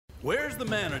Where's the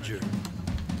manager?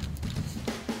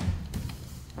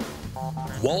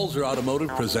 Walzer Automotive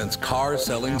presents Car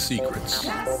Selling Secrets.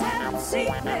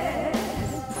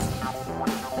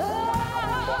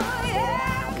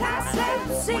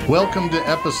 Welcome to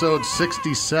episode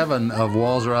 67 of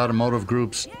Walzer Automotive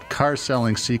Group's Car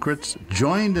Selling Secrets.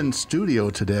 Joined in studio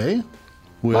today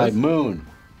with... By Moon.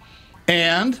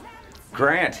 And...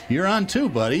 Grant. You're on too,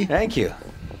 buddy. Thank you.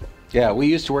 Yeah, we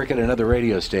used to work at another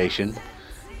radio station,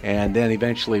 and then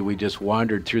eventually we just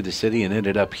wandered through the city and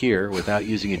ended up here without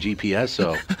using a GPS,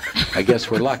 so I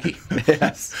guess we're lucky.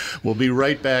 Yes. We'll be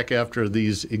right back after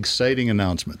these exciting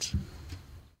announcements.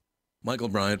 Michael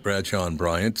Bryant, Bradshaw and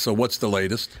Bryant. So what's the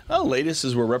latest? Well, the latest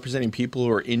is we're representing people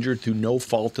who are injured through no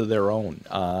fault of their own.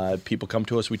 People come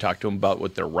to us. We talk to them about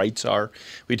what their rights are.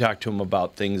 We talk to them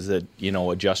about things that,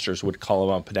 adjusters would call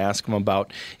them up and ask them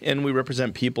about. And we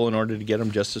represent people in order to get them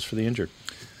justice for the injured.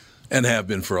 And have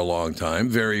been for a long time.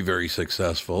 Very, very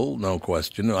successful, no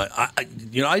question.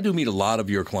 I do meet a lot of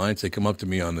your clients. They come up to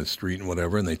me on the street and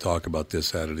whatever, and they talk about this,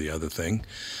 that, or the other thing.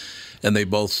 And they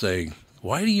both say,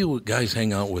 why do you guys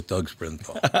hang out with Doug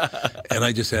Sprinthal? And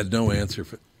I just had no answer.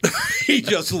 He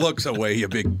just looks away, you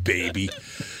big baby.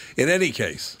 In any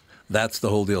case, that's the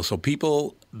whole deal. So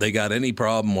people, they got any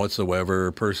problem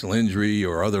whatsoever, personal injury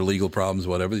or other legal problems,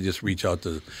 whatever, they just reach out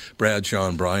to Bradshaw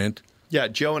and Bryant. Yeah,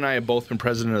 Joe and I have both been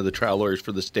president of the trial lawyers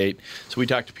for the state, so we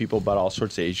talk to people about all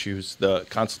sorts of issues. The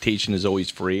consultation is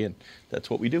always free, and that's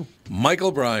what we do.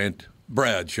 Michael Bryant,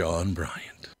 Bradshaw and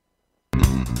Bryant.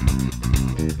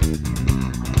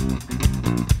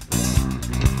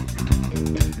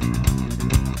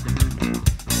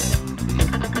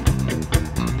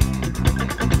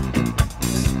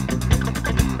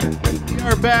 We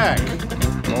are back.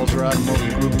 Walzer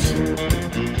Automotive Group's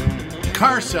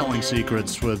Car Selling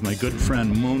Secrets with my good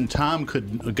friend Moon. Tom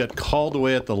got called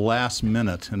away at the last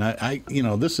minute, and I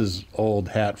this is old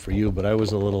hat for you, but I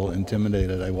was a little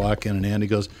intimidated. I walk in and Andy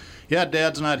goes, "Yeah,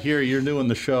 Dad's not here. You're doing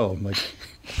the show." I'm like,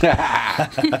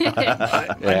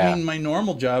 I mean, my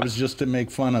normal job is just to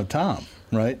make fun of Tom,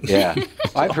 right? Yeah,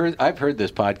 I've heard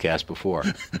this podcast before,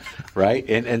 right?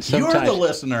 And sometimes you're the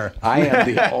listener. I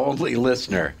am the only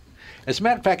listener. As a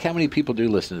matter of fact, how many people do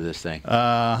listen to this thing?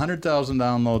 100,000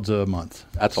 downloads a month.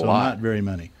 That's a so lot. Not very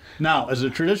many. Now, as a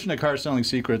tradition of Car Selling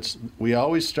Secrets, we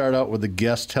always start out with the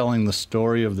guest telling the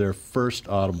story of their first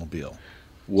automobile.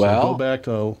 Well, so go back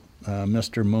to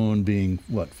Mr. Moon being,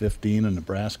 15 in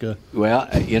Nebraska? Well,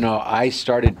 I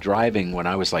started driving when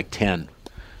I was like 10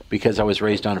 because I was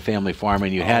raised on a family farm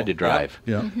and you had to drive,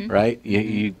 right?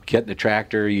 You get in the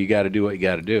tractor, you got to do what you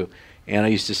got to do. And I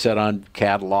used to sit on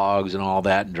catalogs and all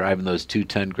that and driving those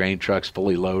 2-ton grain trucks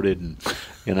fully loaded. And,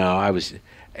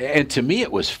 and to me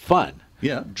it was fun.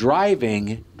 Yeah.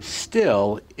 Driving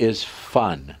still is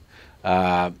fun.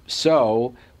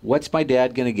 So what's my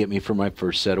dad going to get me for my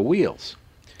first set of wheels?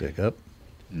 Pickup?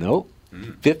 Nope.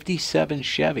 57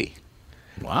 Chevy.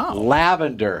 Wow.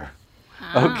 Lavender.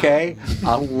 Okay?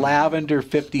 A lavender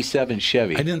 57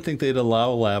 Chevy. I didn't think they'd allow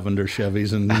lavender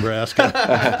Chevys in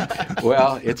Nebraska.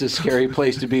 Well, it's a scary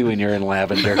place to be when you're in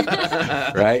lavender,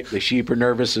 right? The sheep are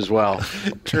nervous as well.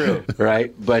 True.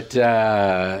 Right? But,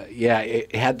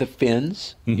 it had the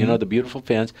fins, the beautiful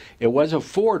fins. It was a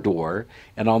 4-door,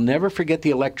 and I'll never forget the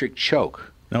electric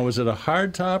choke. Now, was it a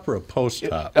hard top or a post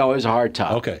top? Oh, it was a hard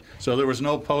top. Okay. So there was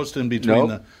no post in between.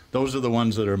 Nope. Those are the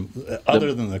ones that are,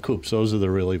 other than the coupes, those are the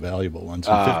really valuable ones.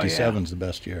 And 57's the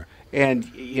best year.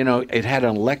 And, it had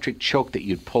an electric choke that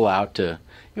you'd pull out to,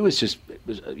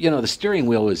 the steering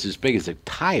wheel was as big as a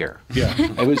tire. Yeah.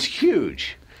 It was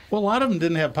huge. Well, a lot of them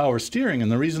didn't have power steering,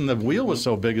 and the reason the wheel was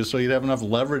so big is so you'd have enough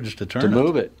leverage to turn to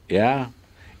move it. Yeah.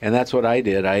 And that's what I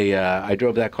did. I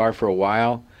drove that car for a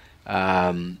while.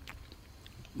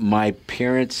 My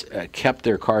parents kept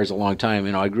their cars a long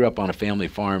time. I grew up on a family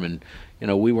farm, and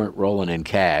we weren't rolling in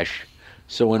cash.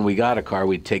 So when we got a car,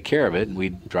 we'd take care of it, and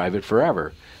we'd drive it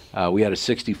forever. We had a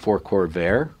 64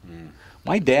 Corvair.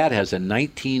 My dad has a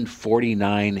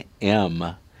 1949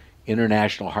 M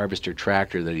International Harvester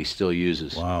tractor that he still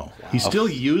uses. Wow. He still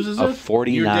uses it? A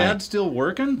 49. Your dad's still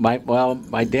working?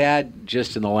 My dad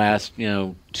just in the last,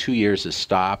 2 years has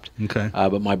stopped. Okay.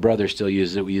 But my brother still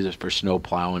uses it. We use it for snow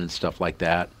plowing and stuff like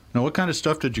that. Now, what kind of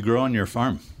stuff did you grow on your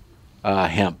farm?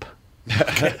 Hemp.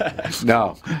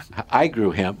 No, I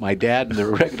grew hemp. My dad and the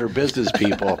regular business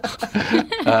people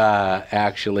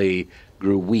actually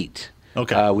grew wheat.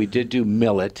 Okay. We did do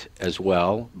millet as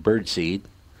well, birdseed,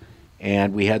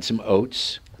 and we had some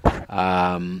oats.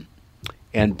 And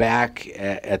back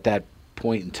at that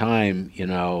point in time,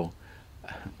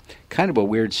 kind of a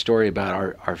weird story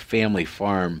about our family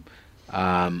farm.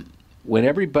 when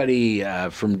everybody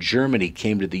from Germany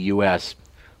came to the U.S.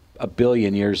 a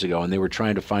billion years ago and they were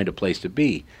trying to find a place to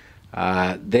be,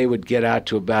 they would get out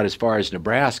to about as far as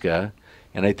Nebraska,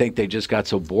 and I think they just got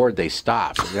so bored they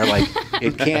stopped. And they're like,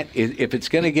 if it's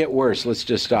going to get worse, let's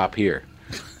just stop here.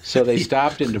 So they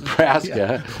stopped in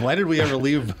Nebraska. Yeah. Why did we ever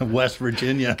leave West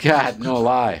Virginia? God, no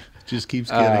lie. Just keeps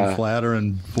getting flatter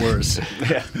and worse.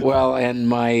 Yeah. Well, and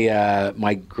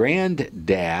my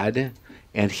granddad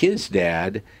and his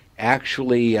dad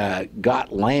actually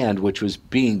got land which was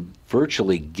being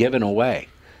virtually given away.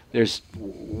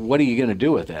 What are you going to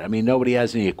do with it? I mean, nobody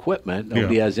has any equipment.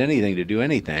 Nobody has anything to do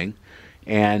anything.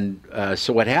 And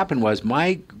so what happened was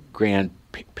my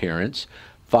grandparents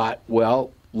thought,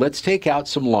 well, let's take out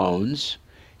some loans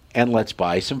and let's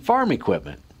buy some farm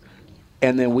equipment.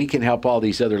 And then we can help all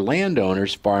these other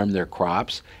landowners farm their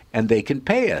crops and they can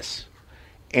pay us.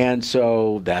 And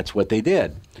so that's what they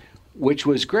did, which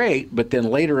was great. But then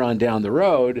later on down the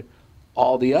road,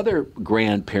 all the other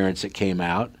grandparents that came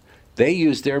out, they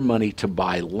used their money to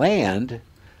buy land,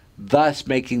 thus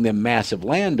making them massive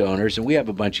landowners, and we have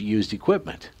a bunch of used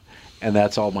equipment. And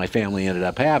that's all my family ended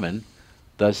up having,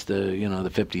 thus the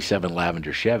 57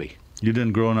 Lavender Chevy. You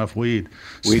didn't grow enough weed.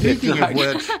 Speaking of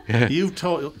which, you've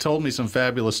told me some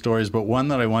fabulous stories, but one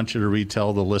that I want you to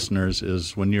retell the listeners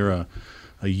is when you're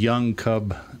a young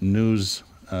cub news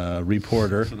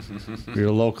reporter,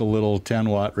 your local little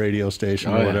 10-watt radio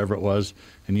station or whatever it was,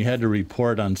 and you had to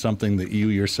report on something that you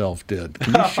yourself did.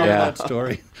 Can you share that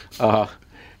story?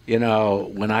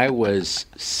 When I was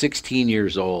 16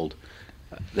 years old,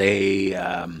 they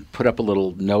put up a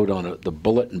little note on the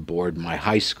bulletin board in my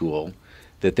high school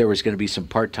that there was going to be some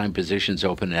part-time positions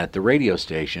open at the radio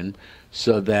station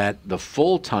so that the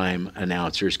full-time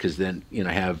announcers, because then,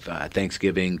 have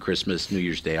Thanksgiving, Christmas, New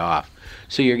Year's Day off.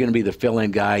 So you're going to be the fill-in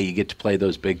guy. You get to play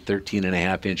those big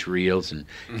 13.5-inch reels and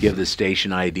give the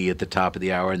station ID at the top of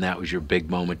the hour, and that was your big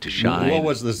moment to shine. What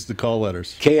was the call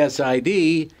letters?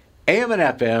 KSID, AM and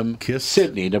FM, Kiss?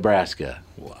 Sidney, Nebraska.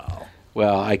 Wow.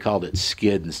 Well, I called it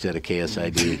SKID instead of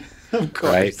KSID. Of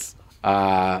course.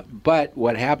 Right? But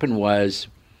what happened was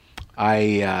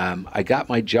I got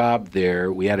my job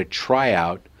there. We had a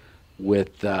tryout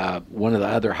with one of the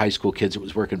other high school kids that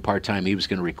was working part-time. He was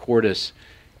going to record us.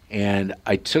 And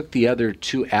I took the other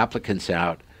two applicants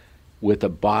out with a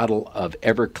bottle of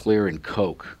Everclear and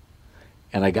Coke.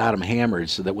 And I got them hammered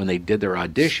so that when they did their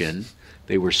audition,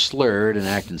 they were slurred and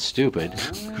acting stupid.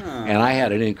 And I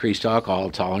had an increased alcohol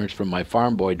tolerance from my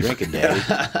farm boy drinking days.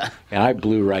 And I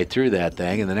blew right through that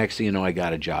thing. And the next thing you know, I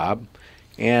got a job.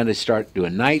 And I started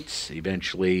doing nights.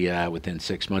 Eventually, within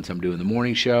 6 months, I'm doing the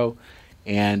morning show.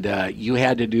 And you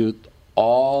had to do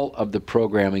all of the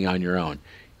programming on your own.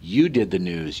 You did the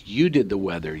news. You did the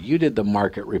weather. You did the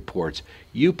market reports.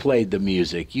 You played the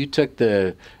music. You took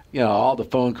all the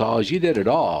phone calls. You did it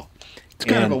all. It's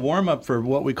kind of a warm-up for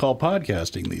what we call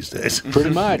podcasting these days. Pretty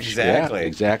much. Exactly. Yeah,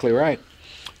 exactly right.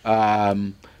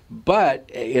 But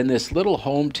in this little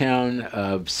hometown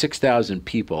of 6,000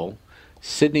 people,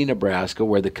 Sidney, Nebraska,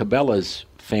 where the Cabela's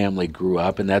family grew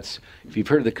up, and that's, if you've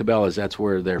heard of the Cabela's, that's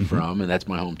where they're from, and that's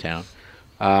my hometown.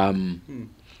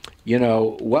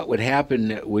 What would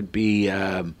happen would be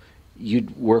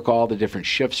you'd work all the different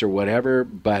shifts or whatever,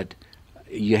 but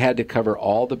you had to cover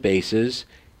all the bases.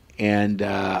 And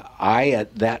I,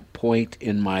 at that point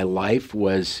in my life,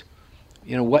 was,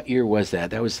 what year was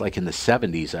that? That was like in the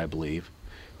 70s, I believe.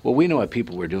 Well, we know what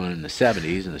people were doing in the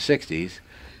 70s and the 60s.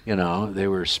 They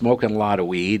were smoking a lot of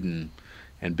weed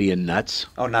and being nuts.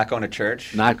 Oh, not going to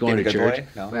church? Not going Being to a good church.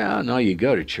 boy? No. Well, no, you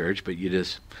go to church, but you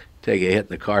just take a hit in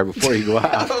the car before you go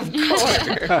out. Of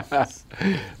course.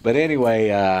 But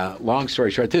anyway, long story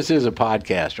short, this is a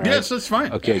podcast, right? Yes, that's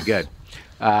fine. Okay, good.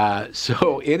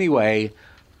 So anyway,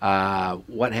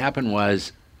 what happened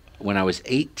was when I was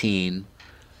 18,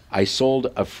 I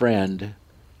sold a friend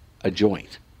a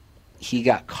joint. He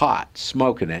got caught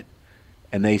smoking it,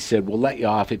 and they said, we'll let you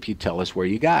off if you tell us where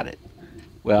you got it.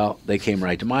 Well, they came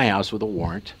right to my house with a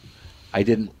warrant. I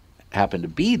didn't happen to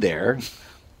be there,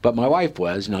 but my wife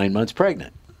was 9 months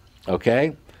pregnant.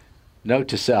 Okay? Note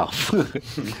to self.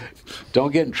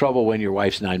 Don't get in trouble when your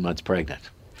wife's 9 months pregnant.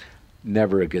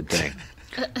 Never a good thing.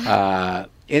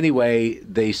 Anyway,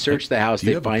 they searched the house.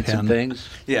 They find some things.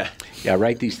 Yeah. Yeah,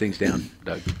 write these things down,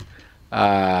 Doug.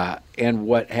 And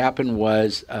what happened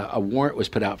was a warrant was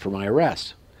put out for my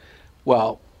arrest.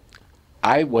 Well,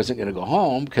 I wasn't going to go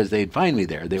home because they'd find me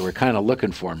there. They were kind of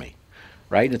looking for me,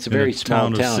 right? And it's a very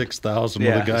small town. Of 6,000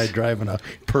 with a guy driving a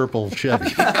purple Chevy.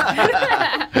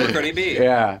 Where could he be?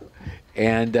 Yeah.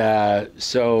 And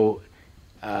so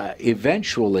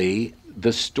eventually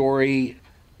the story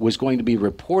was going to be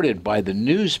reported by the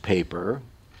newspaper,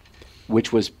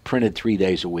 which was printed 3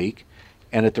 days a week.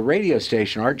 And at the radio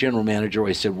station, our general manager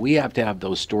always said, we have to have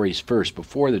those stories first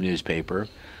before the newspaper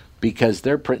because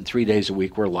they're printing 3 days a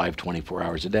week. We're live 24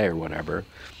 hours a day or whatever.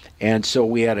 And so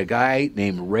we had a guy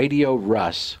named Radio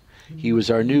Russ. He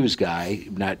was our news guy,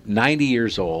 not 90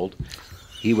 years old.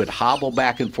 He would hobble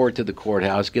back and forth to the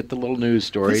courthouse, get the little news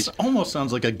stories. This almost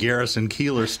sounds like a Garrison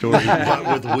Keillor story, but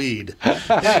with weed.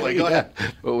 Anyway, go ahead.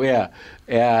 Oh, yeah.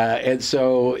 And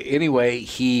so, anyway,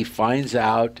 he finds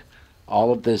out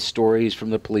all of the stories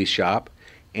from the police shop,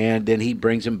 and then he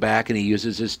brings them back, and he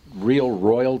uses his real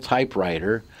Royal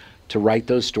typewriter to write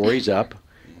those stories up,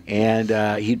 and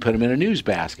he'd put them in a news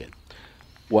basket.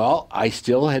 Well, I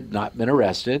still had not been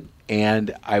arrested,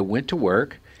 and I went to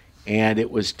work, and it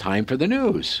was time for the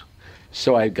news.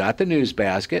 So I got the news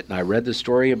basket, and I read the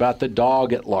story about the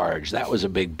dog at large. That was a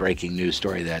big breaking news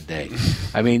story that day.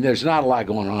 I mean, there's not a lot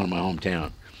going on in my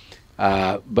hometown.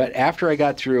 But after I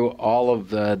got through all of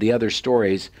the other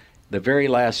stories, the very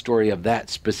last story of that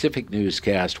specific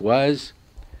newscast was,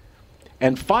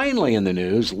 and finally in the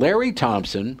news, Larry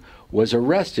Thompson was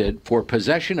arrested for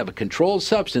possession of a controlled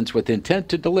substance with intent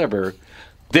to deliver.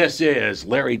 This is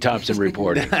Larry Thompson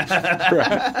reporting.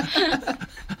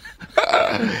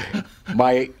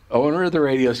 My owner of the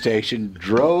radio station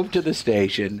drove to the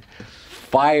station,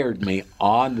 fired me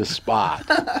on the spot.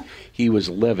 He was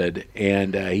livid,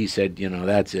 and he said,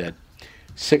 that's it.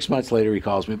 6 months later, he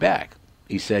calls me back.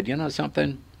 He said, you know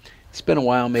something? It's been a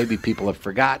while. Maybe people have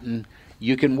forgotten.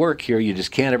 You can work here. You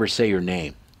just can't ever say your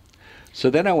name. So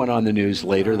then I went on the news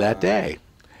later that day.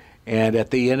 And at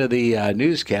the end of the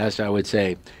newscast, I would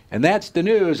say, and that's the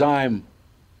news I'm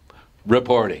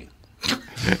reporting.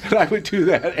 And I would do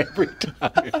that every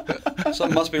time.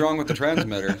 Something must be wrong with the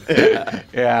transmitter.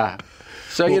 Yeah.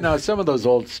 So, some of those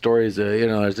old stories,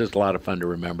 it's just a lot of fun to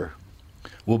remember.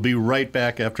 We'll be right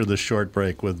back after this short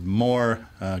break with more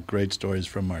great stories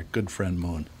from our good friend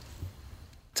Moon.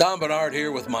 Tom Bernard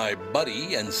here with my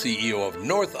buddy and CEO of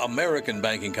North American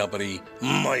Banking Company,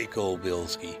 Michael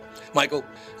Bilski. Michael,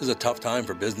 this is a tough time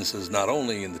for businesses not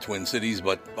only in the Twin Cities,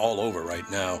 but all over right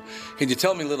now. Can you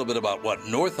tell me a little bit about what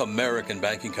North American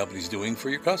Banking Company is doing for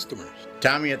your customers?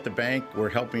 Tommy, at the bank, we're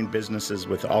helping businesses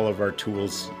with all of our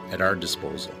tools at our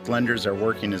disposal. Lenders are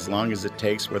working as long as it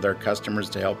takes with our customers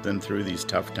to help them through these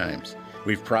tough times.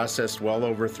 We've processed well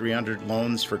over 300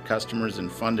 loans for customers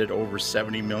and funded over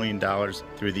 $70 million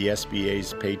through the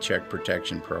SBA's Paycheck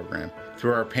Protection Program.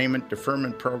 Through our payment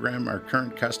deferment program, our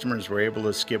current customers were able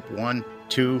to skip 1,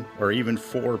 2, or even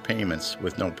 4 payments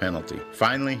with no penalty.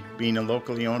 Finally, being a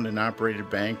locally owned and operated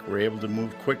bank, we're able to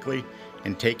move quickly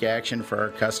and take action for our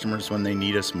customers when they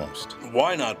need us most.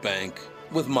 Why not bank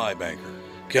with my banker?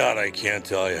 God, I can't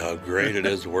tell you how great it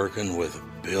is working with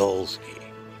Bilski.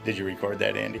 Did you record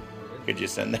that, Andy? Could you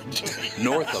send that to me?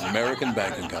 North American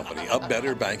Banking Company, a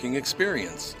better banking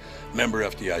experience. Member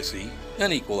FDIC,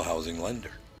 an equal housing lender.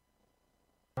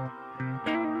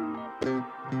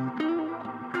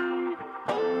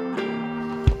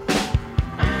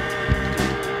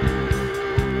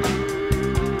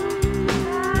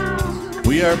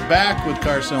 We are back with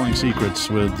Car Selling Secrets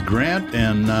with Grant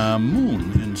and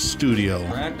Moon in studio.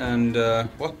 Grant and,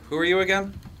 who are you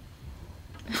again?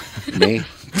 Me?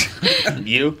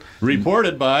 You?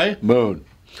 Reported by Moon.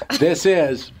 This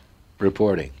is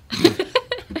reporting.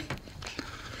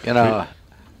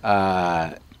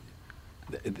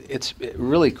 It's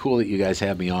really cool that you guys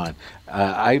have me on.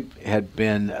 I had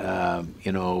been,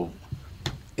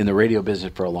 in the radio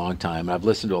business for a long time. I've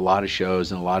listened to a lot of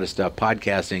shows and a lot of stuff.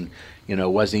 Podcasting,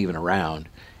 wasn't even around.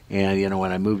 And,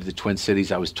 when I moved to the Twin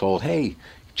Cities, I was told, hey,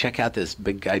 check out this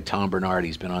big guy, Tom Bernard.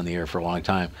 He's been on the air for a long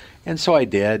time. And so I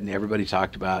did, and everybody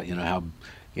talked about, how,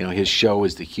 his show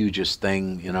was the hugest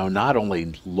thing, not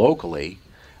only locally,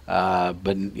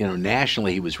 but,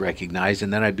 nationally he was recognized.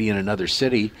 And then I'd be in another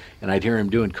city, and I'd hear him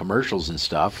doing commercials and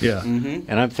stuff. Yeah.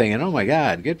 Mm-hmm. And I'm thinking, oh, my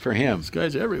God, good for him. This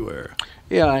guy's everywhere.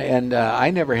 Yeah, and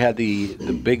I never had the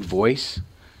big voice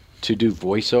to do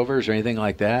voiceovers or anything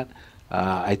like that.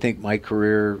 I think my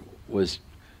career was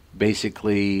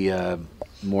basically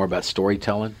more about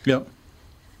storytelling. Yep.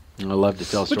 I love to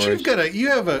tell stories. But you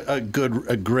have a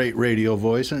great radio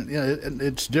voice, and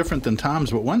it's different than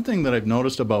Tom's. But one thing that I've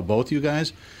noticed about both you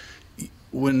guys,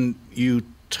 when you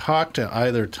talk to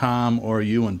either Tom or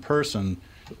you in person,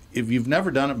 if you've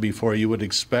never done it before, you would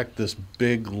expect this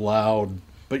big, loud.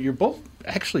 But you're both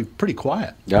actually pretty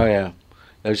quiet. Oh yeah.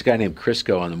 There's a guy named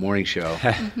Crisco on the morning show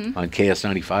on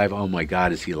KS95. Oh, my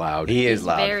God, is he loud. He is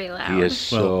loud. Very loud. He is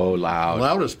so loud. The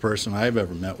loudest person I've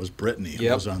ever met was Brittany, who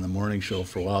was on the morning show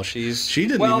for a while. She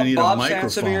didn't well, even need Bob a microphone.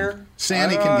 Sansevier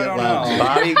Sandy can I get don't loud. know.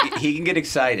 Bobby, he can get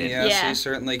excited. Yes, Yeah. he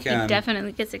certainly He can.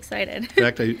 definitely gets excited. In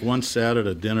fact, I once sat at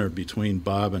a dinner between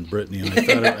Bob and Brittany,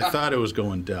 and I thought it was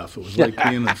going deaf. It was like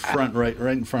being in the front, right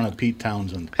in front of Pete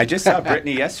Townsend. I just saw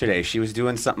Brittany yesterday. She was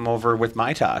doing something over with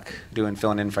My Talk,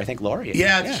 filling in for, I think, Lori.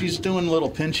 Yeah, she's doing a little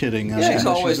pinch hitting. She's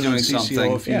always been on doing CCO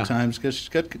something. a few times because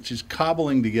she's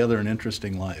cobbling together an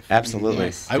interesting life. Absolutely.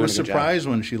 Yes. I was Doing a good job. surprised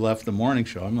when she left the morning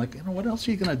show. I'm like, what else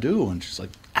are you going to do? And she's like,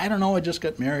 I don't know. I just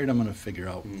got married. I'm going to figure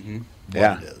out what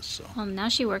Yeah. it is. So Well, now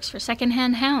she works for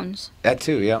Secondhand Hounds. That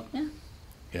too, yeah.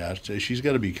 yeah, she's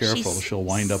got to be careful. She'll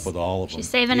wind up with all of them. She's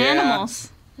saving Yeah. animals.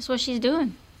 That's what she's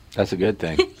doing. That's a good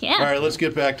thing. Yeah. All right, let's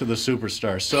get back to the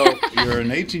superstar. So you're an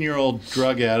 18-year-old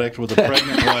drug addict with a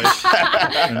pregnant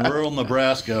wife in rural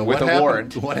Nebraska. With a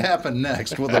warrant. What happened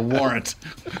next with a warrant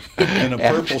in a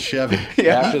purple Chevy?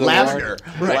 After the Lavender.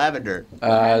 Right. Lavender.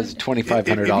 It's a $2,500 If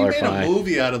you made fine. a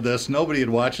movie out of this, nobody would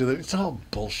watch it. It's all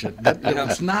bullshit.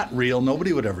 It's not real.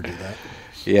 Nobody would ever do that.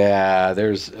 Yeah,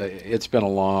 it's been a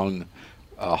long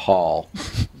haul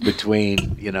between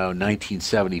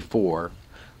 1974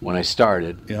 when I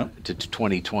started Yeah. to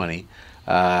 2020.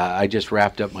 I just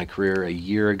wrapped up my career a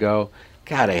year ago.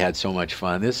 God, I had so much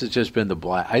fun. This has just been the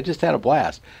blast. I just had a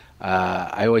blast.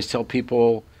 I always tell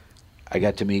people I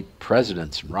got to meet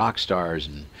presidents and rock stars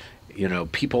and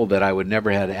people that I would never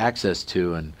had access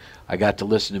to, and I got to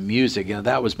listen to music.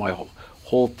 That was my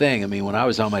whole thing. I mean, when I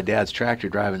was on my dad's tractor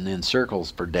driving in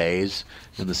circles for days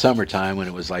in the summertime when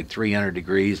it was like 300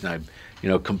 degrees and I,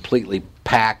 completely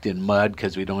packed in mud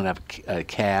because we don't have a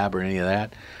cab or any of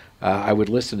that, I would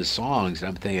listen to songs and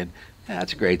I'm thinking,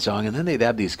 that's a great song. And then they'd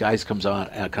have these guys come on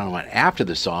after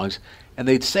the songs and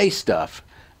they'd say stuff.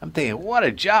 I'm thinking, what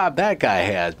a job that guy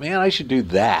has. Man, I should do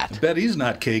that. I bet he's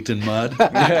not caked in mud.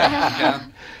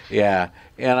 Yeah.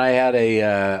 And I had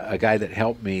a guy that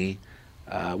helped me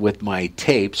with my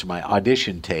tapes, my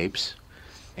audition tapes,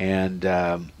 and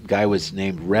guy was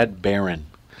named Red Baron.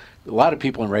 A lot of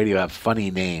people in radio have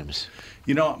funny names.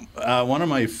 One of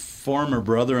my former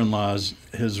brother-in-laws,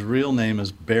 his real name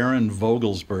is Baron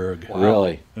Vogelsberg.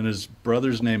 Really? And his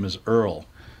brother's name is Earl.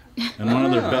 And one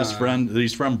of their best friends,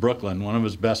 he's from Brooklyn, one of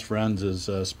his best friends is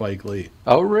Spike Lee.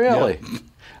 Oh, really? Yeah.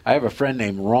 I have a friend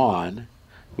named Ron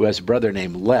who has a brother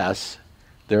named Les.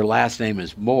 Their last name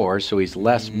is Moore, so he's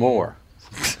Les Moore.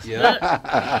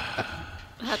 Yeah.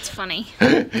 That's funny.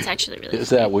 It's actually really Is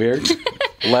funny. that weird?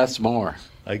 Les Moore.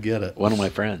 I get it. One of my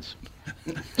friends.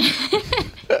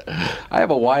 I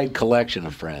have a wide collection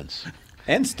of friends.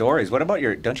 And stories. What about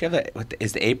don't you have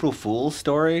is the April Fool's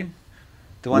story?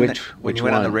 The one when you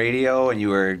went on the radio and you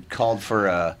were called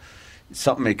for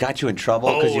something that got you in trouble?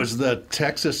 Oh, was the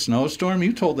Texas snowstorm?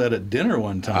 You told that at dinner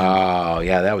one time. Oh,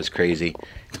 yeah, that was crazy.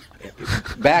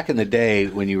 Back in the day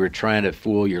when you were trying to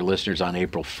fool your listeners on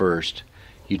April 1st,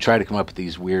 you try to come up with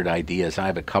these weird ideas. I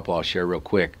have a couple I'll share real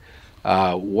quick.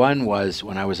 One was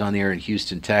when I was on the air in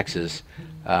Houston, Texas.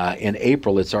 In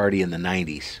April, it's already in the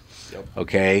 90s. Yep.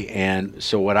 Okay? And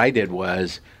so what I did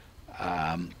was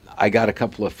I got a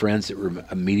couple of friends that were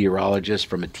meteorologists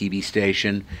from a TV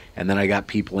station, and then I got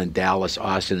people in Dallas,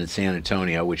 Austin, and San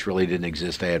Antonio, which really didn't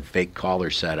exist. I had fake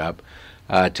callers set up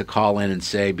to call in and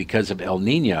say, because of El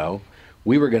Nino,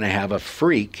 we were going to have a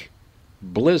freak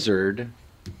blizzard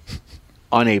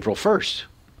on April 1st,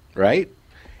 right?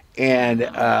 And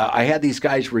I had these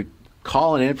guys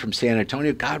calling in from San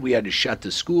Antonio. God, we had to shut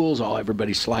the schools,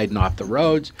 everybody sliding off the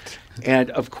roads. And,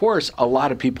 of course, a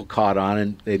lot of people caught on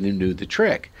and they knew the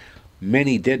trick.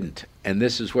 Many didn't. And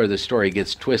this is where the story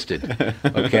gets twisted,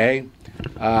 okay?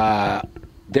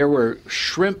 There were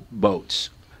shrimp boats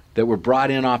that were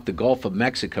brought in off the Gulf of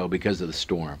Mexico because of the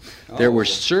storm. There were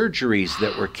surgeries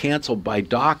that were canceled by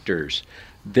doctors.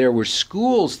 There were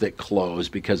schools that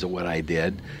closed because of what I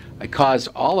did. I caused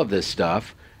all of this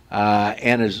stuff,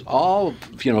 and it's all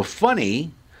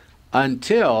funny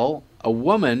until a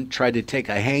woman tried to take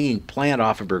a hanging plant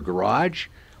off of her garage,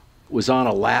 was on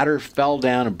a ladder, fell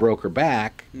down, and broke her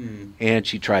back, and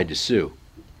she tried to sue,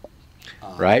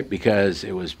 right? Because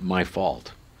it was my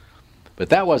fault. But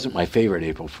that wasn't my favorite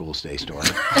April Fool's Day story.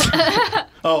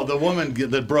 Oh, the woman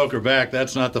that broke her back,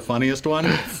 that's not the funniest one?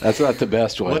 That's not the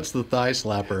best one. What's the thigh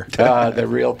slapper? The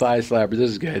real thigh slapper. This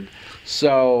is good.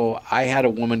 So I had a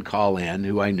woman call in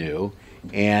who I knew,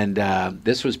 and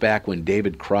this was back when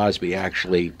David Crosby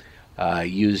actually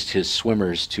used his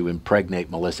swimmers to impregnate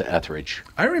Melissa Etheridge.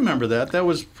 I remember that. That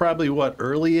was probably,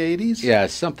 early 80s? Yeah,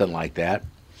 something like that.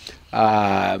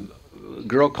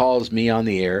 Girl calls me on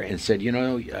the air and said,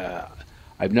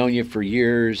 I've known you for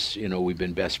years. We've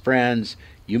been best friends.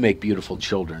 You make beautiful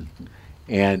children.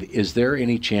 And is there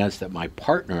any chance that my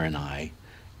partner and I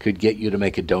could get you to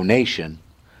make a donation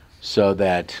so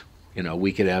that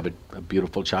we could have a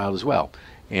beautiful child as well.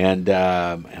 And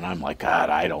I'm like, God,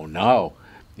 I don't know.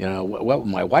 What would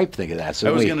my wife think of that? So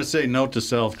I was going to say, note to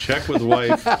self: check with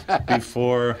wife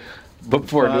before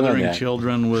fathering doing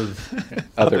children with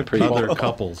other people, other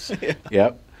couples.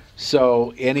 Yep.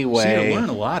 So anyway, see, I learn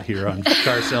a lot here on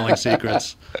Car Selling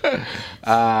Secrets.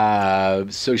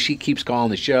 So she keeps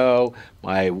calling the show.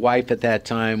 My wife at that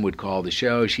time would call the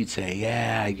show. She'd say,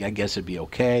 "Yeah, I guess it'd be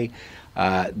okay."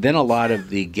 Then a lot of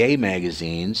the gay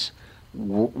magazines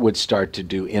would start to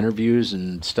do interviews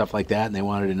and stuff like that, and they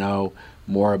wanted to know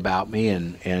more about me.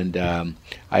 And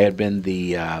I had been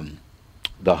the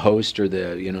host or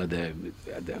the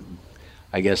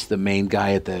I guess the main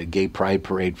guy at the Gay Pride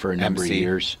Parade for a number of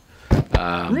years.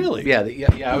 Really?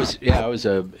 Yeah. I was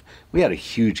we had a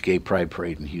huge Gay Pride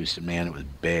Parade in Houston. Man, it was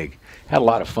big. Had a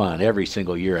lot of fun every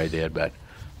single year I did. But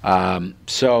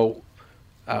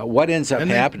what ends up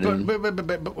happening?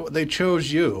 But they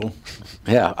chose you.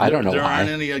 Yeah, I don't know. There aren't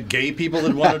any gay people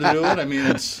that wanted to do it. I mean,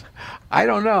 it's. I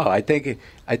don't know. I think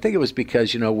it was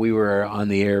because we were on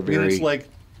the air very. I mean, it's like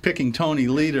picking Tony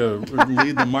Lee to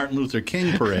lead the Martin Luther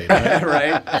King parade, right?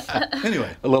 Right. Anyway,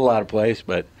 a little out of place,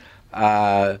 but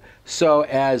so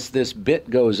as this bit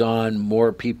goes on,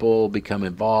 more people become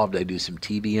involved. I do some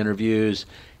TV interviews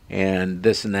and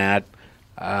this and that.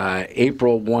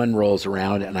 April 1 rolls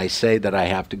around, and I say that I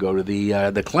have to go to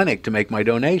the clinic to make my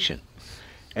donation.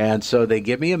 And so they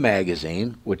give me a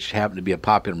magazine, which happened to be a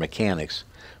Popular Mechanics,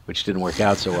 which didn't work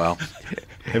out so well.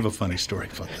 I have a funny story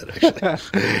about that,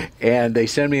 actually. And they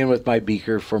send me in with my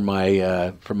beaker for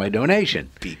my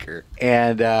donation. Beaker.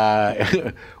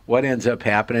 And what ends up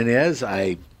happening is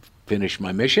I finish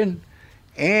my mission,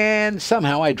 and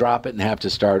somehow I drop it and have to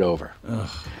start over.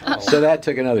 So that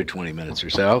took another 20 minutes or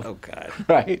so. Oh, God.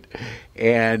 Right?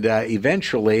 And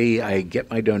eventually I get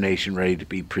my donation ready to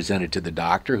be presented to the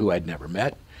doctor, who I'd never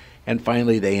met. And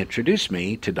finally they introduced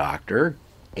me to Dr.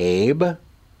 Abe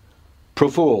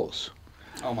Profools.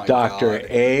 Oh, my Dr. God.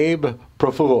 Abe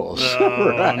Profools.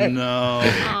 Oh, Right? no.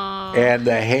 And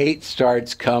the hate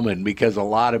starts coming because a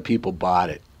lot of people bought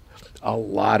it. A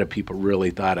lot of people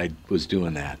really thought I was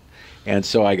doing that. And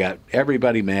so I got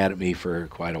everybody mad at me for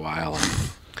quite a while.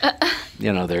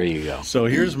 And, there you go. So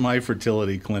here's my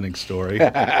fertility clinic story.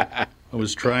 I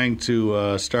was trying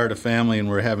to start a family, and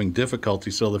we're having difficulty.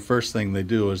 So the first thing they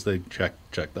do is they check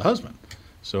the husband.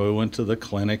 So we went to the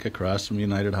clinic across from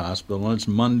United Hospital, and it's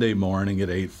Monday morning at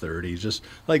 8:30. Just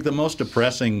like the most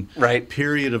depressing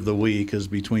period of the week is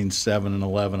between 7 and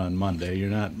 11 on Monday.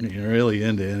 You're really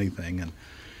into anything,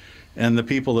 and the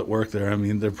people that work there, I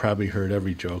mean, they've probably heard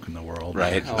every joke in the world.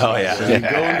 Right. Oh, yeah. So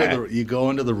you go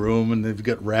into the room, and they've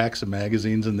got racks of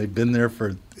magazines, and they've been there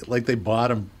for, like, they bought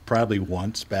them probably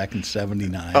once back in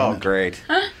 '79. Oh, great.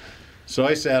 So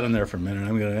I sat in there for a minute.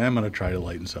 I'm gonna try to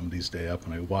lighten somebody's day up,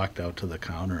 and I walked out to the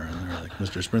counter, and they're like,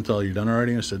 "Mr. Sprinthal, you done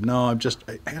already?" And I said, "No, I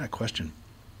got a question.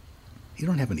 You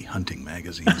don't have any hunting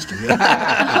magazines, do you?"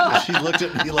 She looked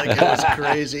at me like I was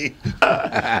crazy.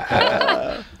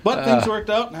 But things worked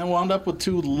out, and I wound up with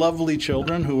 2 lovely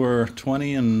children who are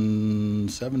 20 and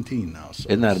 17 now. So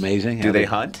Isn't that amazing? Do they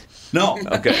hunt? No.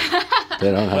 Okay.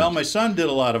 They don't Well, have. my son did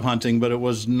a lot of hunting, but it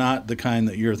was not the kind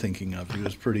that you're thinking of. He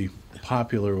was pretty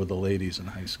popular with the ladies in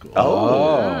high school.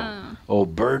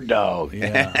 Old bird dog.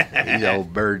 Yeah. He's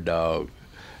old bird dog.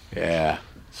 Yeah.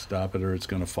 Stop it or it's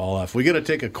going to fall off. We got to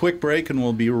take a quick break, and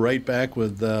we'll be right back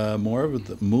with more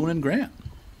with Moon and Grant.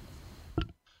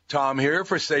 Tom here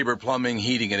for Sabre Plumbing,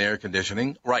 Heating, and Air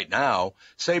Conditioning. Right now,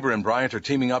 Sabre and Bryant are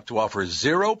teaming up to offer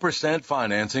 0%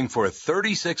 financing for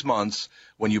 36 months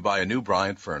when you buy a new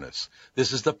Bryant furnace.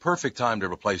 This is the perfect time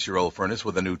to replace your old furnace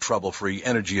with a new trouble-free,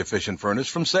 energy-efficient furnace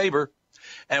from Sabre.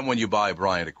 And when you buy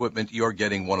Bryant equipment, you're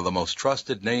getting one of the most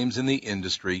trusted names in the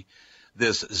industry.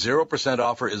 This 0%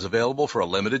 offer is available for a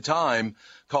limited time.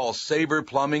 Call Sabre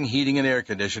Plumbing, Heating, and Air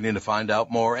Conditioning to find out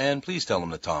more, and please tell them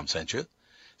that Tom sent you.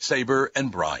 Sabre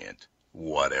and Bryant,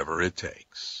 whatever it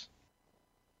takes.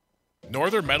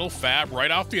 Northern Metal Fab right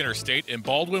off the interstate in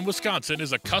Baldwin, Wisconsin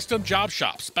is a custom job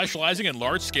shop specializing in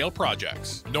large-scale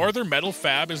projects. Northern Metal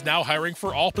Fab is now hiring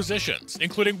for all positions,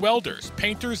 including welders,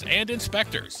 painters, and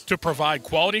inspectors, to provide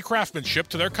quality craftsmanship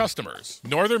to their customers.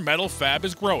 Northern Metal Fab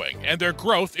is growing, and their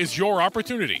growth is your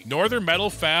opportunity. Northern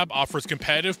Metal Fab offers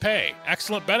competitive pay,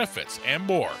 excellent benefits, and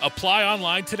more. Apply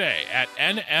online today at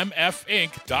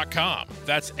nmfinc.com.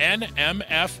 That's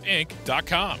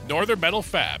nmfinc.com. Northern Metal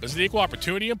Fab is an equal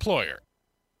opportunity employer.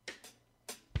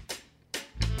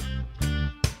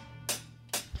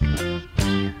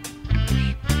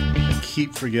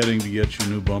 Keep forgetting to get you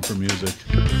new bumper music.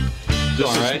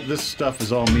 This stuff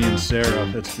is all me and Sarah.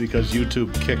 It's because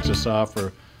YouTube kicks us off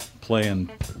for playing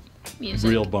Music.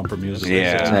 real bumper music.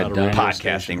 Yeah. It's not a radio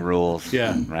Podcasting station. rules.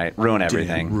 Yeah. Right. Ruin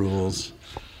everything. Damn rules.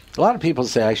 A lot of people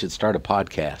say I should start a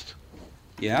podcast.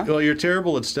 Yeah. Well, you're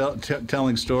terrible at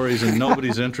telling stories, and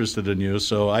nobody's interested in you.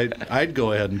 So I'd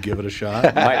go ahead and give it a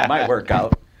shot. might work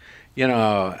out. You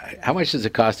know, how much does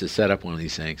it cost to set up one of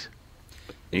these things?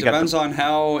 Depends on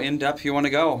how in depth you want to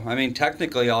go. I mean,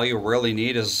 technically, all you really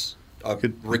need is a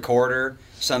recorder.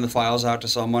 Send the files out to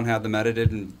someone, have them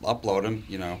edited, and upload them.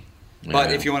 You know. But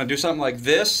Yeah. if you want to do something like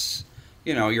this,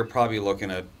 you know, you're probably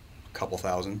looking at a couple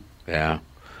thousand. Yeah.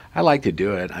 I like to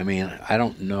do it. I mean, I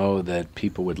don't know that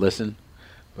people would listen,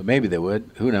 but maybe they would.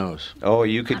 Who knows? Oh,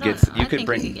 you could I think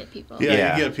bring. we could get people.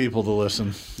 Yeah, you get people to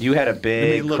listen. You had a I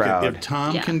big mean, look, crowd. if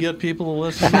Tom Yeah. can get people to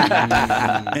listen,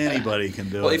 anybody can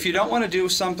do Well, it. if you don't want to do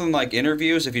something like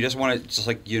interviews, if you just want to, just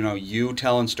like, you know, you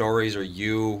telling stories or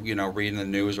you know, reading the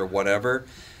news or whatever,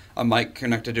 a mic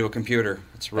connected to a computer.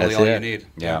 It's really That's all it. you need.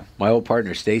 Yeah. My old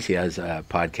partner Stacy has a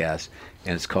podcast,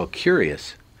 and it's called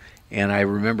Curious. And I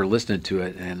remember listening to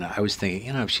it, and I was thinking,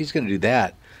 you know, if she's going to do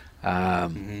that,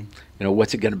 you know,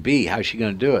 what's it going to be? How's she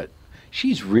going to do it?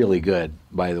 She's really good,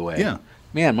 by the way. Yeah.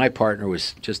 Man, my partner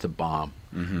was just a bomb.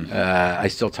 I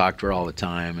still talk to her all the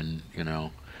time, and you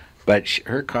know, but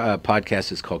her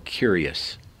podcast is called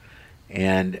Curious.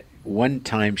 And one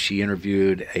time she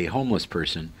interviewed a homeless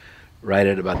person right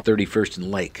at about 31st and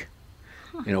Lake.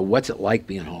 You know, what's it like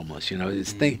being homeless? You know,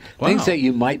 it's things that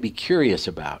you might be curious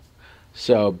about.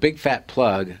 So, big fat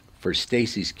plug for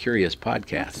Stacy's Curious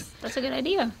podcast. That's a good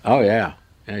idea. Oh yeah,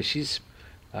 she's.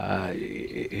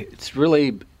 It's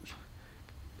really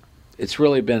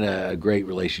been a great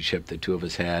relationship the two of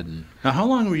us had, and Now, how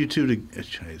long were you two together?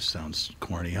 It sounds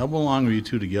corny. How long were you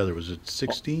two together? Was it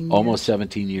 16? almost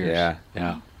 17 years.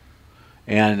 Yeah.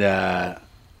 And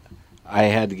I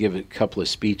had to give a couple of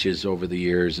speeches over the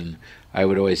years, and I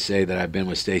would always say that I've been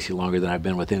with Stacy longer than I've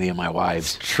been with any of my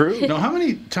wives. True. No, how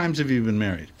many times have you been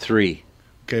married? 3.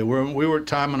 Okay,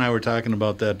 Tom and I were talking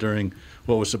about that during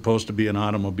what was supposed to be an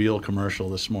automobile commercial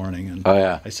this morning, and Oh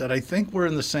yeah, I said, I think we're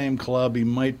in the same club. He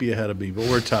might be ahead of me, but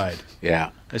we're tied.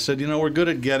 yeah. I said, you know, we're good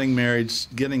at getting married.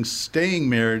 Staying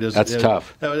married is That's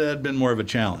tough. That had been more of a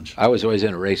challenge. I was always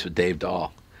in a race with Dave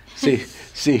Dahl.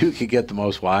 See who could get the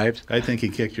most wives. I think he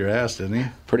kicked your ass, didn't he?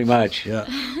 Pretty much. Yeah.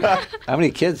 How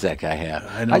many kids that guy have?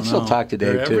 I don't I'd still know. talk to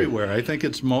Dave They're too. everywhere. I think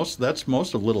that's most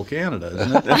of Little Canada,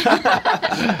 isn't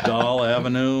it? Dahl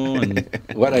Avenue and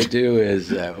What I do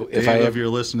is if you're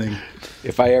listening.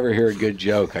 if I ever hear a good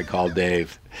joke, I call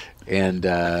Dave. And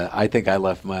I think I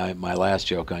left my last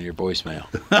joke on your voicemail.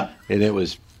 And it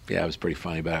was pretty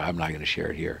funny, but I'm not going to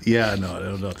share it here. Yeah, no, I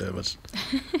don't know what that was.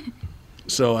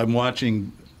 So I'm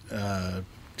watching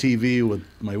TV with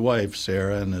my wife,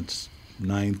 Sarah, and it's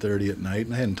 9:30 at night,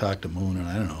 and I hadn't talked to Moon in,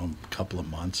 I don't know, a couple of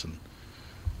months, and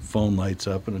phone lights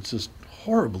up, and it's this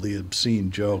horribly obscene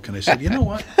joke, and I said, you know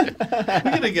what? We're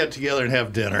going to get together and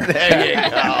have dinner. There you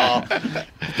go.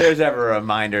 If there's ever a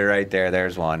reminder right there,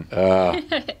 there's one.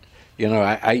 You know,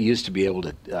 I used to be able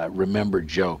to remember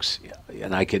jokes,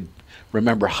 and I could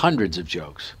remember hundreds of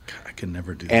jokes. God, I can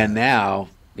never do And that. now,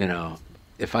 you know,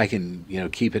 if I can, you know,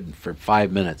 keep it for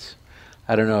 5 minutes,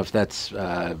 I don't know if that's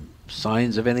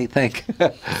signs of anything.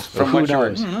 From Who what you, were,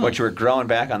 knows? what you were growing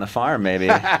back on the farm, maybe.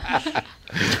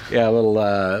 Yeah, a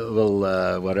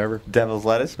little whatever. Devil's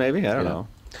lettuce, maybe? I don't know.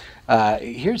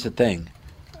 Here's the thing.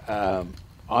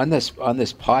 On this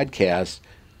podcast,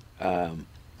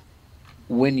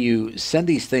 when you send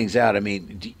these things out, I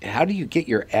mean, how do you get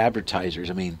your advertisers?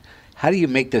 I mean, how do you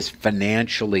make this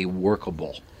financially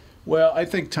workable? Well, I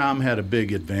think Tom had a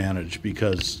big advantage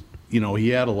because, you know, he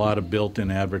had a lot of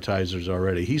built-in advertisers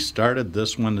already. He started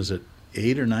this one, is it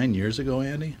 8 or 9 years ago,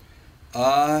 Andy?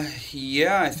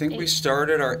 Yeah, I think we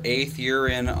started our 8th year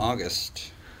in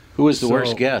August. Who was the So-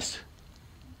 worst guest?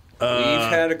 We've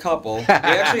had a couple. We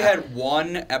actually had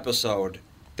one episode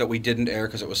that we didn't air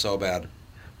because it was so bad.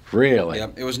 Really?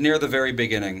 Yep, it was near the very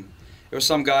beginning. It was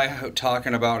some guy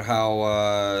talking about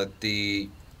how the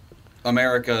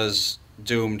America's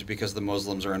doomed because the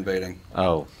Muslims are invading.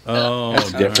 Oh. Oh,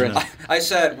 That's different. I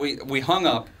said, we hung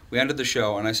up, we ended the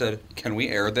show, and I said, can we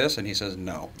air this? And he says,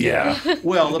 no. Yeah.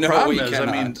 Well, the No, problem we is, I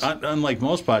mean, cannot. unlike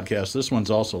most podcasts, this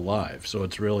one's also live, so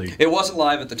it's really... It wasn't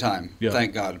live at the time, Yeah.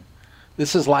 thank God.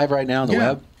 This is live right now on the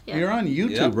web? Yeah. You're on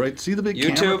YouTube, Yep. right? See the big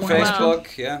camera YouTube, pointing out?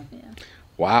 Facebook, yeah.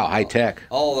 Wow, high tech.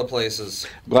 All the places.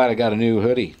 Glad I got a new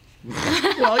hoodie.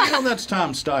 Well, you know, that's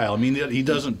Tom's style. I mean, he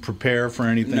doesn't prepare for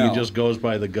anything. No. He just goes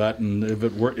by the gut, and if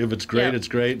it's great, Yeah. it's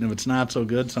great, and if it's not so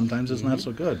good, sometimes it's not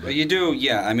so good. But you do,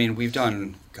 yeah, I mean, we've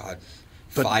done, God,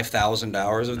 5,000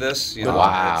 hours of this. You know,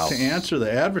 Wow. To answer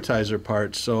the advertiser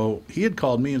part, so he had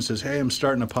called me and says, "Hey, I'm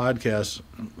starting a podcast."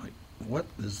 I'm like, "What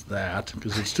is that?"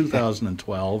 Because it's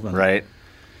 2012. And Right.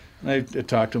 I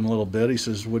talked to him a little bit. He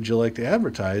says, "Would you like to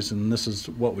advertise?" And this is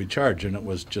what we charge. And it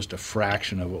was just a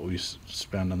fraction of what we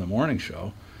spend on the morning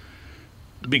show.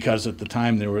 Because at the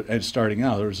time they were starting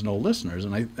out, there was no listeners.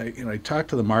 And I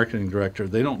talked to the marketing director.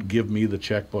 They don't give me the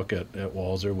checkbook at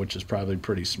Walzer, which is probably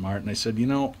pretty smart. And I said,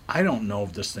 I don't know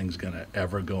if this thing's going to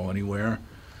ever go anywhere.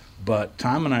 But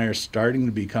Tom and I are starting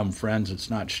to become friends. It's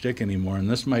not shtick anymore. And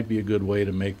this might be a good way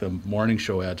to make the morning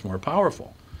show ads more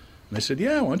powerful. And I said,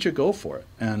 yeah, why don't you go for it?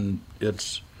 And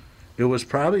it was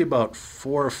probably about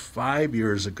 4 or 5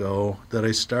 years ago that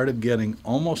I started getting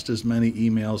almost as many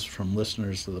emails from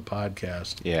listeners to the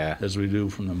podcast as we do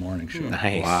from the morning show.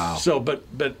 Nice. Wow. So, but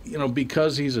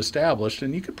because he's established,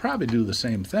 and you could probably do the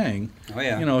same thing. Oh,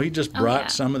 yeah. He just brought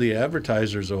some of the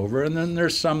advertisers over, and then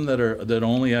there's some that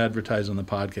only advertise on the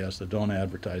podcast that don't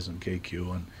advertise on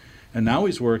KQ, and now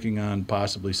he's working on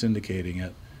possibly syndicating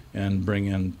it and bring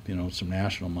in some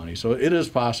national money. So it is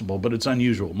possible, but it's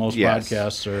unusual. Most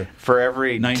podcasts are for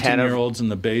every 19-year-olds in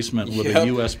the basement with a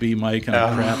USB mic and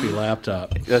a crappy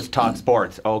laptop. Let's talk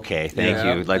sports. Okay, thank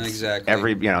you. Let's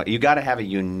exactly. you got to have a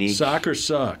unique. Soccer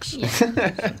sucks.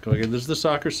 Okay, this is the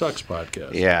Soccer Sucks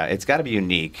podcast. Yeah, it's got to be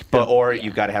unique, or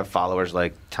you've got to have followers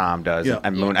like Tom does. Yeah.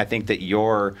 And Moon, I think that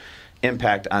your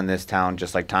impact on this town,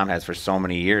 just like Tom has for so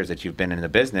many years that you've been in the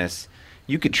business.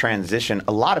 You could transition.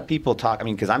 A lot of people talk,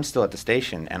 because I'm still at the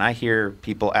station, and I hear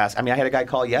people ask. I had a guy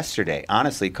call yesterday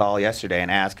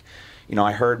and ask,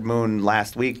 I heard Moon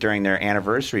last week during their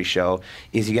anniversary show,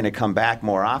 is he going to come back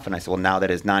more often? I said, well, now that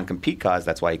his non-compete cause,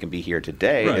 that's why he can be here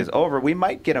today, is over, we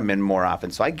might get him in more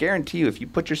often. So I guarantee you, if you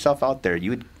put yourself out there,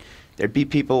 there'd be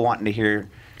people wanting to hear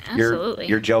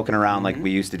you're joking around like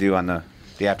we used to do on the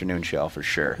afternoon show for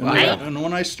sure. And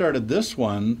when I started this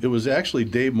one, it was actually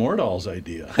Dave Mordahl's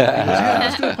idea. He goes,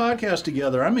 let's do a podcast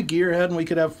together. I'm a gearhead and we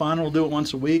could have fun. We'll do it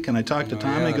once a week. And I talked to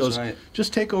Tom and he goes,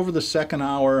 just take over the second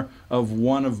hour of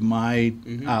one of my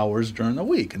hours during the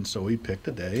week. And so we picked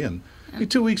a day. And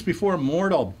 2 weeks before,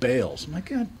 Mordahl bails. I'm like,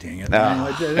 God dang it.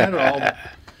 I had all the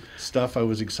stuff. I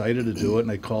was excited to do it.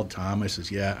 And I called Tom. I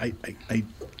says,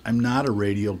 I'm not a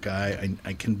radio guy.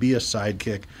 I can be a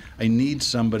sidekick. I need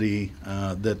somebody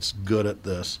that's good at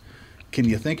this. Can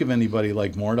you think of anybody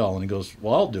like Mordahl? And he goes,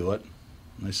 well, I'll do it.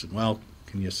 And I said, well,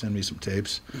 can you send me some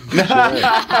tapes?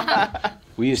 That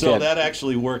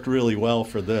actually worked really well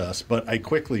for this. But I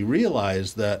quickly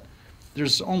realized that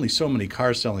there's only so many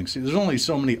car selling. There's only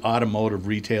so many automotive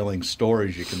retailing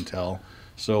stories you can tell.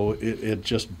 So it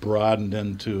just broadened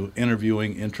into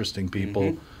interviewing interesting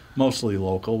people. Mostly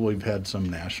local. We've had some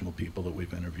national people that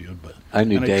we've interviewed, but I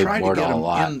knew Dave Mordahl a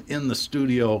lot in the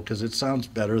studio because it sounds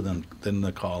better than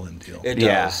the call-in deal. It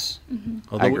does.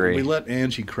 Although I agree. We let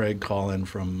Angie Craig call in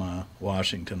from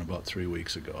Washington about 3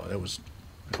 weeks ago. It was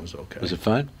okay. Was it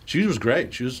fun? She was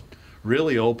great. She was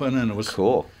really open, and it was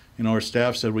cool. Her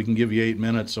staff said we can give you 8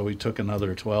 minutes, so we took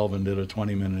another 12 and did a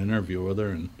 20-minute interview with her,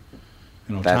 and.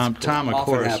 Tom, of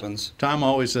course, happens. Tom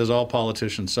always says all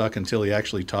politicians suck until he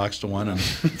actually talks to one, and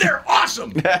they're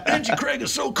awesome. Angie Craig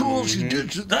is so cool.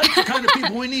 That's the kind of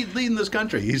people we need leading this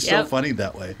country. He's so funny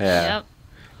that way. Yeah. Yep.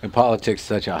 And politics is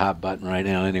such a hot button right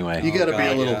now anyway. You got to be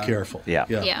a little careful. Yeah.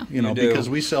 Because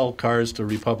we sell cars to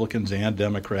Republicans and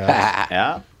Democrats.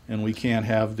 And we can't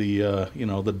have the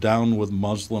the Down with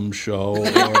Muslim show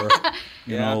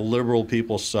or liberal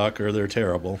people suck or they're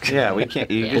terrible. Yeah, we can't.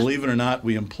 Believe it or not,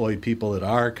 we employ people that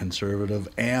are conservative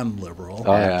and liberal.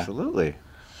 Oh, yeah. Absolutely.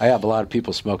 I have a lot of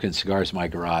people smoking cigars in my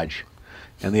garage,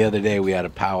 and the other day we had a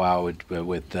powwow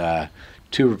with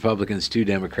 2 Republicans, 2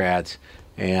 Democrats,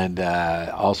 and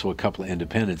also a couple of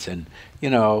independents. And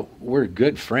we're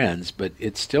good friends, but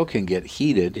it still can get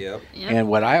heated. Yep. And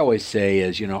what I always say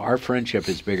is, our friendship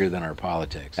is bigger than our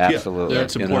politics. Absolutely.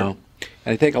 That's important.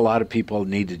 And I think a lot of people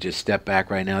need to just step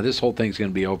back right now. This whole thing's going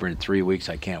to be over in 3 weeks.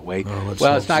 I can't wait. Well,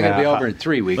 it's not going to be over in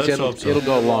 3 weeks. It'll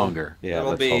go longer. Yeah,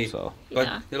 it'll hope so.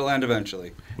 But it'll end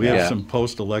eventually. We have some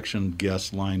post-election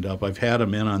guests lined up. I've had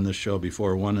them in on this show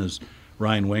before. One is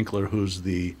Ryan Winkler, who's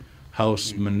the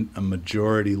House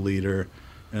majority leader,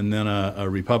 and then a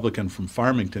Republican from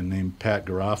Farmington named Pat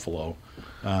Garofalo.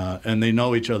 And they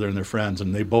know each other and they're friends.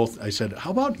 And I said, how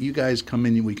about you guys come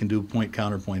in and we can do point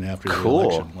counterpoint after the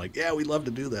election? Like, yeah, we'd love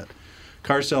to do that.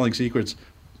 Car Selling Secrets,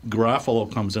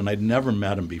 Garofalo comes in. I'd never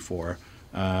met him before.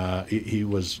 He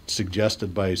was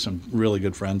suggested by some really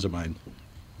good friends of mine.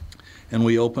 And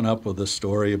we open up with a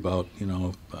story about,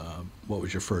 what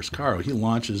was your first car? He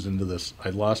launches into this, I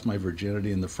lost my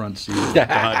virginity in the front seat of the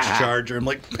Dodge Charger. I'm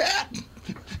like, Pat,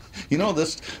 You know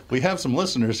this. We have some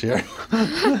listeners here.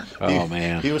 Oh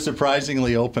man, he was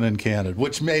surprisingly open and candid,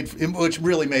 which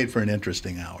really made for an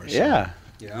interesting hour. So. Yeah.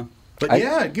 Yeah.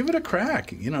 But give it a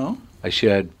crack. You know, I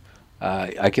should.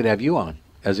 I could have you on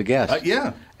as a guest.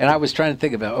 Yeah. And I was trying to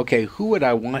think about, okay, who would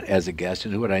I want as a guest,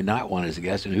 and who would I not want as a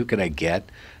guest, and who could I get?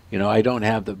 You know, I don't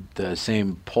have the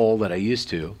same pull that I used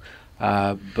to,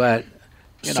 but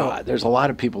you know, there's a lot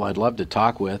of people I'd love to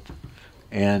talk with,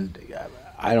 and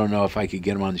I don't know if I could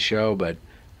get them on the show, but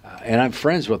and I'm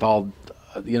friends with all.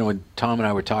 You know, when Tom and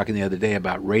I were talking the other day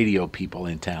about radio people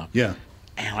in town. Yeah.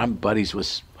 And I'm buddies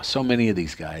with so many of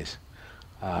these guys.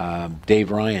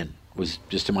 Dave Ryan was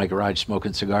just in my garage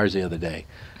smoking cigars the other day.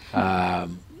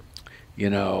 You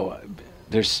know,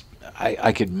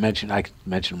 I could mention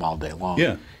them all day long.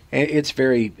 Yeah. And it's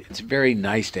very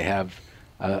nice to have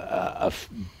a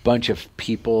bunch of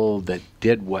people that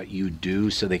did what you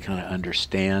do, so they kind of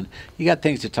understand. You got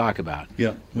things to talk about.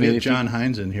 Yeah, we had John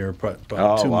Hines in here about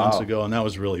 2 months ago, and that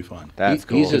was really fun. That's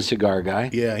cool. He's a cigar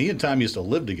guy. Yeah, he and Tom used to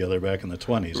live together back in the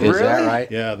 20s. Is that right?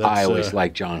 Yeah, I always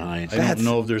liked John Hines. I don't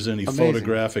know if there's any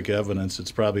photographic evidence.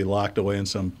 It's probably locked away in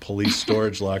some police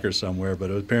storage locker somewhere,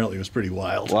 but apparently it was pretty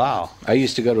wild. Wow. I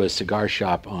used to go to a cigar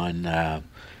shop in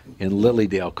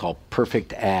Lilydale called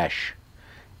Perfect Ash.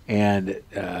 And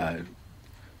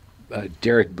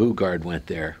Derek Bugard went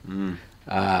there.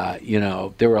 You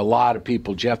know, there were a lot of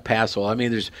people. Jeff Passel. I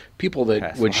mean, there's people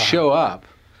that would show up,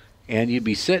 and you'd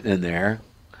be sitting in there,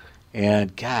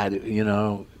 and God, you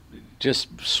know,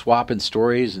 just swapping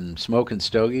stories and smoking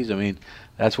stogies. I mean,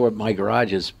 that's what my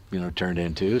garage has, you know, turned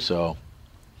into. So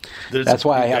that's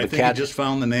why I have a cat. I think you just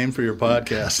found the name for your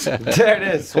podcast. There it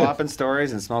is, swapping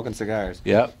stories and smoking cigars.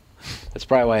 Yep. That's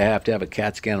probably why I have to have a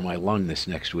CAT scan of my lung this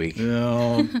next week.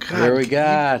 Oh, God. There we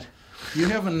got. You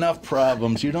have enough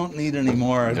problems. You don't need any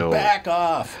more. No. Back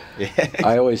off.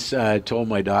 I always told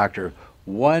my doctor,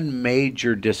 one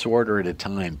major disorder at a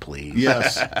time, please.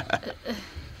 Yes.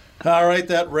 All right,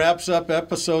 that wraps up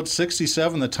episode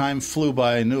 67. The time flew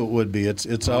by. I knew it would be.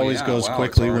 It's always goes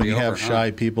quickly when you have shy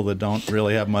people that don't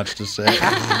really have much to say.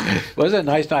 Wasn't it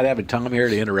nice not having Tom here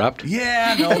to interrupt?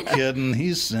 Yeah, no kidding.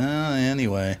 He's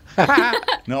anyway.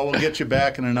 No, we'll get you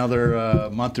back in another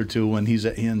month or two when he's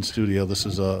in studio. This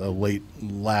is a late,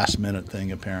 last-minute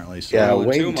thing, apparently. So. Yeah,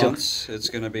 in 2 months, it's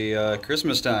going to be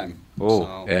Christmas time. Oh,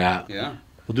 so, yeah. Yeah.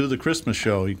 We'll do the Christmas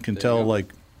show. You can tell,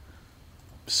 like,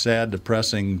 sad,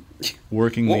 depressing,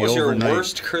 working the overnight. What was your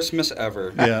worst Christmas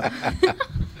ever? Yeah.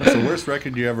 That's the worst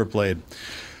record you ever played.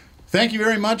 Thank you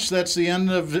very much. That's the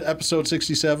end of episode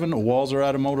 67, Walzer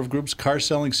Automotive Group's Car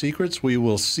Selling Secrets. We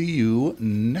will see you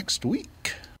next week.